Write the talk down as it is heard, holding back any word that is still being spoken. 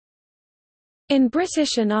In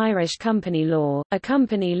British and Irish company law, a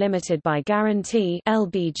company limited by guarantee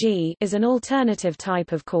 (LBG) is an alternative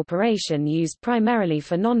type of corporation used primarily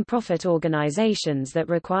for non-profit organisations that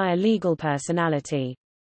require legal personality.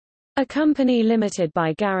 A company limited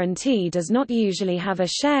by guarantee does not usually have a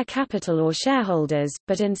share capital or shareholders,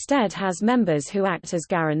 but instead has members who act as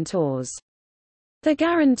guarantors. The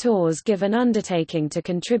guarantors give an undertaking to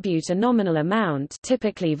contribute a nominal amount,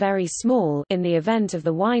 typically very small, in the event of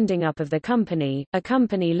the winding up of the company. A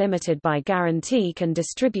company limited by guarantee can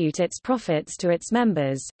distribute its profits to its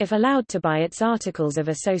members, if allowed to by its articles of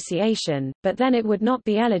association, but then it would not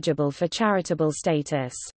be eligible for charitable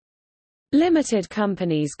status. Limited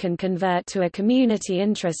companies can convert to a community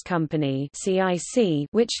interest company (CIC),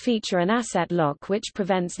 which feature an asset lock which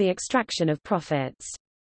prevents the extraction of profits.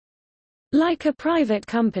 Like a private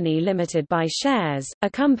company limited by shares, a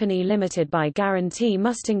company limited by guarantee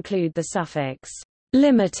must include the suffix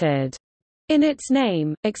limited in its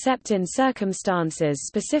name, except in circumstances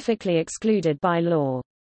specifically excluded by law.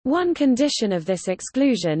 One condition of this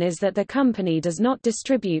exclusion is that the company does not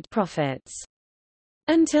distribute profits.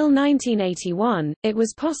 Until 1981, it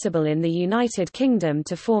was possible in the United Kingdom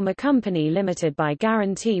to form a company limited by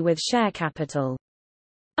guarantee with share capital.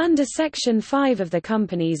 Under Section 5 of the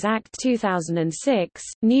Companies Act 2006,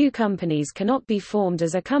 new companies cannot be formed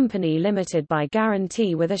as a company limited by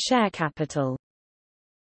guarantee with a share capital.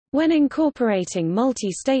 When incorporating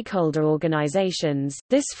multi-stakeholder organizations,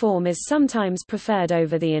 this form is sometimes preferred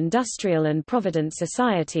over the industrial and provident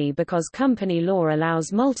society because company law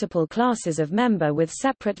allows multiple classes of member with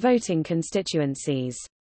separate voting constituencies.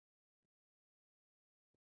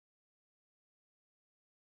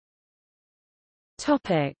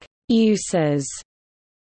 Topic: Uses.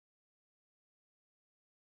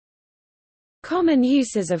 Common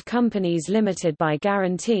uses of companies limited by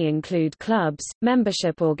guarantee include clubs,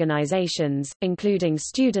 membership organizations, including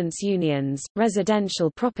students' unions,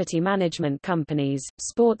 residential property management companies,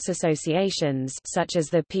 sports associations such as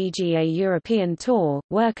the PGA European Tour,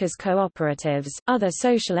 workers' cooperatives, other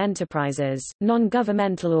social enterprises,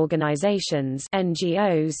 non-governmental organizations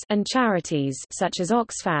 (NGOs), and charities such as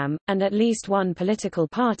Oxfam, and at least one political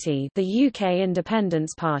party, the UK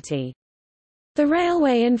Independence Party. The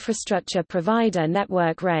railway infrastructure provider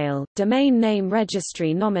Network Rail, Domain Name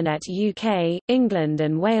Registry Nominet UK, England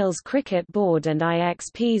and Wales Cricket Board and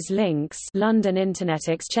IXP's Links London Internet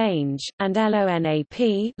Exchange, and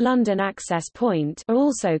LONAP London Access Point are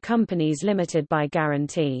also companies limited by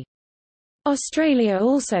guarantee. Australia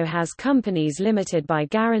also has companies limited by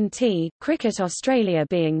guarantee, Cricket Australia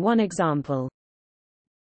being one example.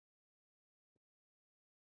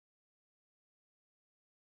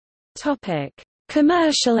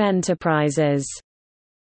 Commercial enterprises.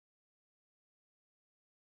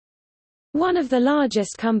 One of the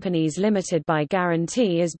largest companies limited by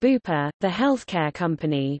guarantee is Bupa, the healthcare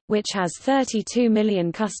company, which has 32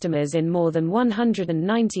 million customers in more than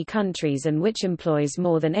 190 countries and which employs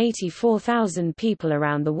more than 84,000 people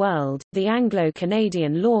around the world. The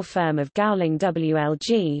Anglo-Canadian law firm of Gowling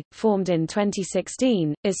WLG, formed in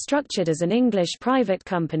 2016, is structured as an English private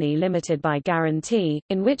company limited by guarantee,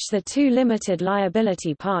 in which the two limited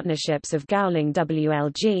liability partnerships of Gowling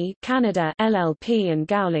WLG Canada LLP and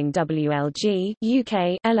Gowling WLG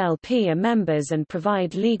UK LLP are members and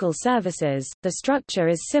provide legal services. The structure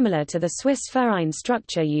is similar to the Swiss Verein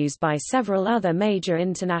structure used by several other major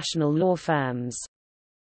international law firms.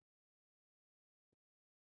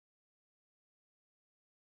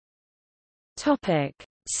 Topic: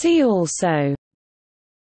 See also: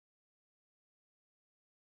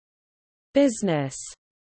 Business